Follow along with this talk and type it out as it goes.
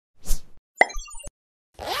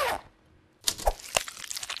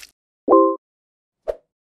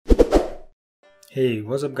Hey,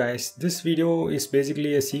 what's up guys? This video is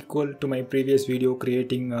basically a sequel to my previous video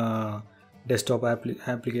creating desktop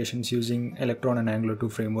applications using Electron and Angular 2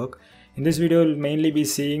 framework. In this video, we'll mainly be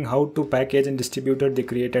seeing how to package and distribute the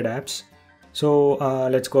created apps. So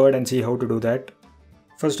let's go ahead and see how to do that.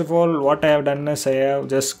 First of all, what I have done is I have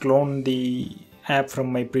just cloned the app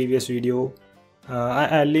from my previous video.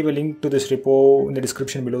 I'll leave a link to this repo in the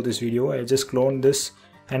description below this video. I just cloned this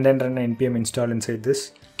and then run an npm install inside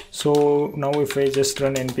this. So now if I just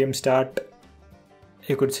run npm start,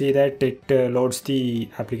 you could see that it loads the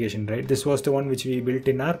application, right? This was the one which we built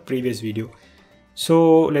in our previous video.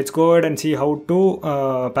 So let's go ahead and see how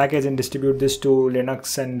to package and distribute this to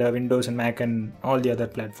Linux and Windows and Mac and all the other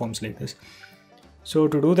platforms like this. So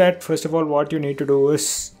to do that, first of all, what you need to do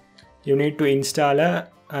is you need to install a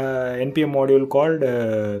npm module called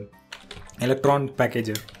Electron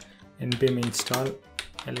packager. Npm install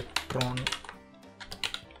Electron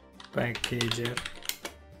packager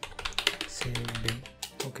saved in.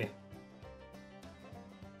 Okay,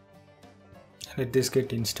 let this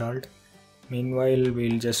get installed. Meanwhile,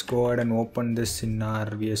 we'll just go ahead and open this in our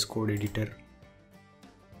VS Code editor.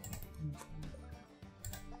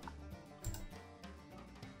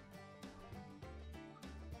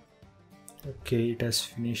 Okay, it has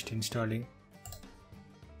finished installing.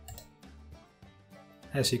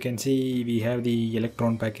 As you can see, we have the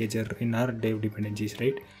Electron packager in our dev dependencies,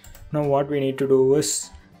 right? Now what we need to do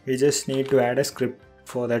is we just need to add a script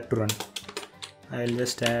for that to run. I'll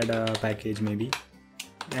just add a package maybe,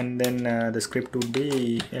 and then the script would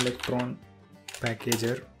be Electron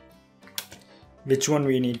packager. Which one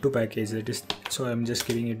we need to package, that is, so I'm just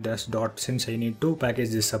giving it as dot since I need to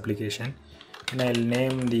package this application, and I'll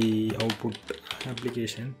name the output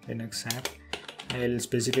application Linux app. I'll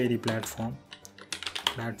specify the platform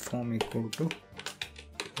equal to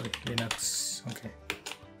Linux. Okay,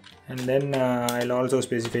 and then I'll also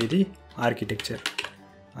specify the architecture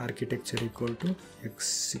equal to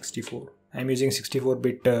x64. I'm using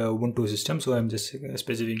 64-bit Ubuntu system, so I'm just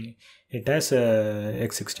specifying it as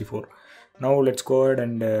x64. Now let's go ahead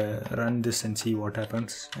and run this and see what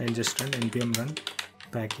happens. I'll just run npm run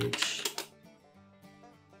package.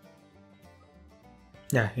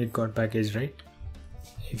 Yeah, it got packaged, right?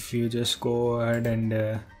 If you just go ahead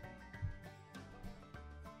and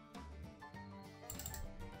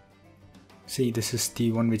see, this is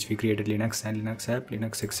the one which we created, Linux and Linux app,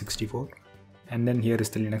 Linux x64, and then here is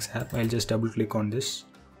the Linux app. I'll just double click on this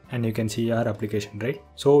and you can see our application, right?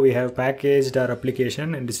 So we have packaged our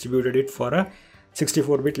application and distributed it for a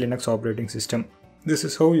 64-bit Linux operating system. This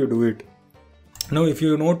is how you do it. Now if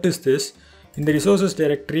you notice this, in the resources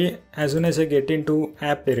directory, as soon as I get into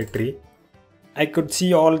app directory, I could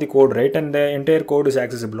see all the code, right? And the entire code is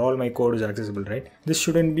accessible, all my code is accessible, right? This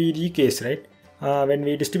shouldn't be the case, right? When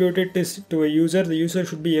we distribute it to a user, the user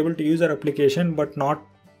should be able to use our application but not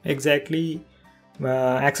exactly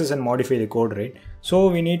access and modify the code, right? So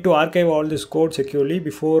we need to archive all this code securely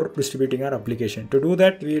before distributing our application. To do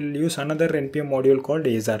that, we will use another npm module called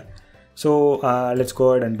azar. So let's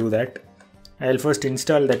go ahead and do that. I'll first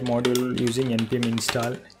install that module using npm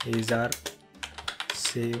install azar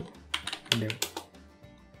save dev.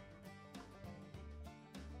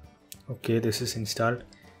 Okay, this is installed.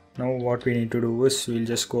 Now what we need to do is we'll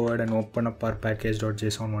just go ahead and open up our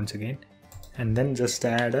package.json once again, and then just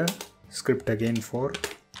add a script again for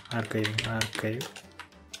archiving.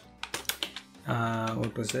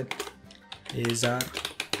 What was it? Azar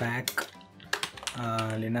pack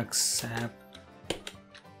Linux app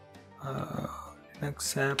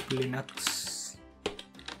Linux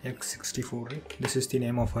x64, right? This is the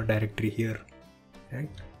name of our directory here, right?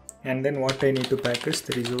 And then what I need to pack is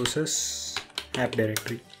the resources app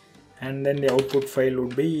directory, and then the output file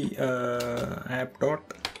would be app.azar.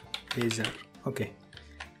 Okay,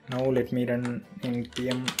 now let me run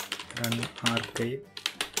npm run archive.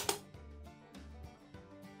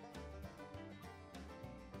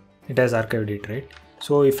 It has archived it, right?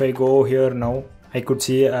 So if I go here now, I could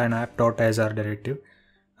see an app.azar directory.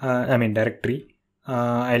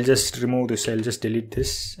 I'll just remove this, I'll just delete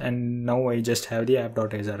this, and now I just have the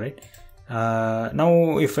app.azar, right?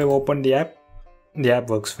 Now if I open the app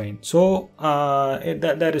works fine. So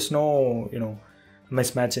there is no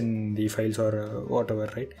mismatch in the files or whatever,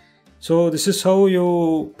 right? So this is how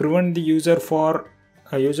you prevent the user from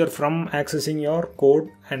accessing your code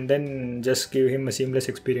and then just give him a seamless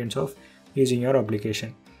experience of using your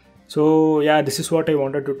application. So yeah, this is what I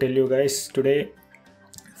wanted to tell you guys today.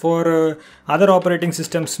 For other operating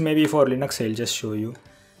systems, maybe for Linux I'll just show you.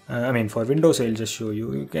 For Windows I'll just show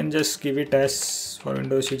you. You can just give it as, for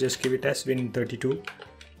Windows you just give it as Win32,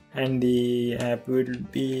 and the app will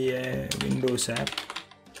be a Windows app.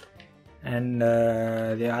 And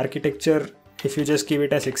the architecture, if you just give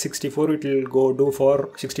it as x64, it will go do for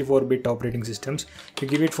 64-bit operating systems. If you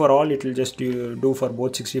give it for all, it will just do for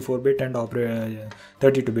both 64-bit and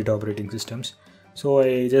 32-bit operating systems. So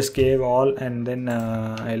I just gave all, and then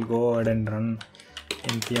I'll go ahead and run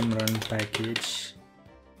npm run package.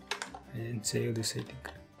 I didn't save this, I think.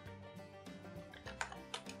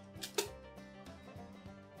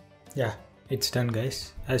 Yeah, it's done,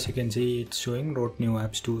 guys. As you can see, it's showing wrote new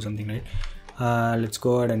apps 2 something, right? Let's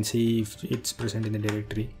go ahead and see if it's present in the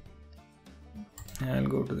directory. I'll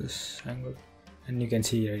go to this angle, and you can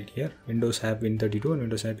see right here Windows app Win32 and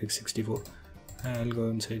Windows app x64. I'll go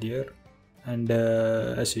inside here, and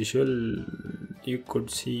as usual you could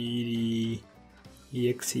see the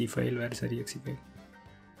exe file. Where is the exe file?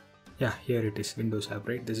 Yeah, here it is, Windows app,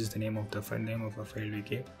 right? This is the name of the file, we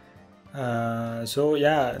gave. So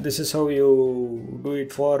yeah, this is how you do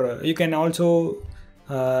it for you can also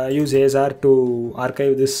use ASR to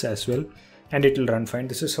archive this as well, and it will run fine.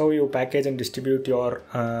 This is how you package and distribute your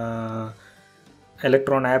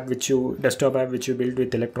Electron app, desktop app which you built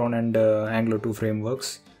with Electron and Angular 2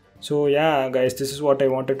 frameworks. So yeah, guys, this is what I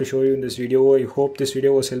wanted to show you in this video. I hope this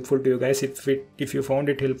video was helpful to you guys. If you found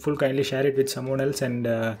it helpful, kindly share it with someone else and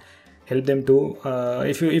help them too.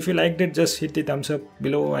 If you liked it, just hit the thumbs up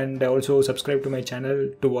below, and also subscribe to my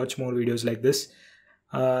channel to watch more videos like this.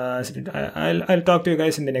 I'll talk to you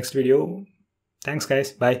guys in the next video. Thanks,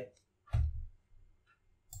 guys. Bye.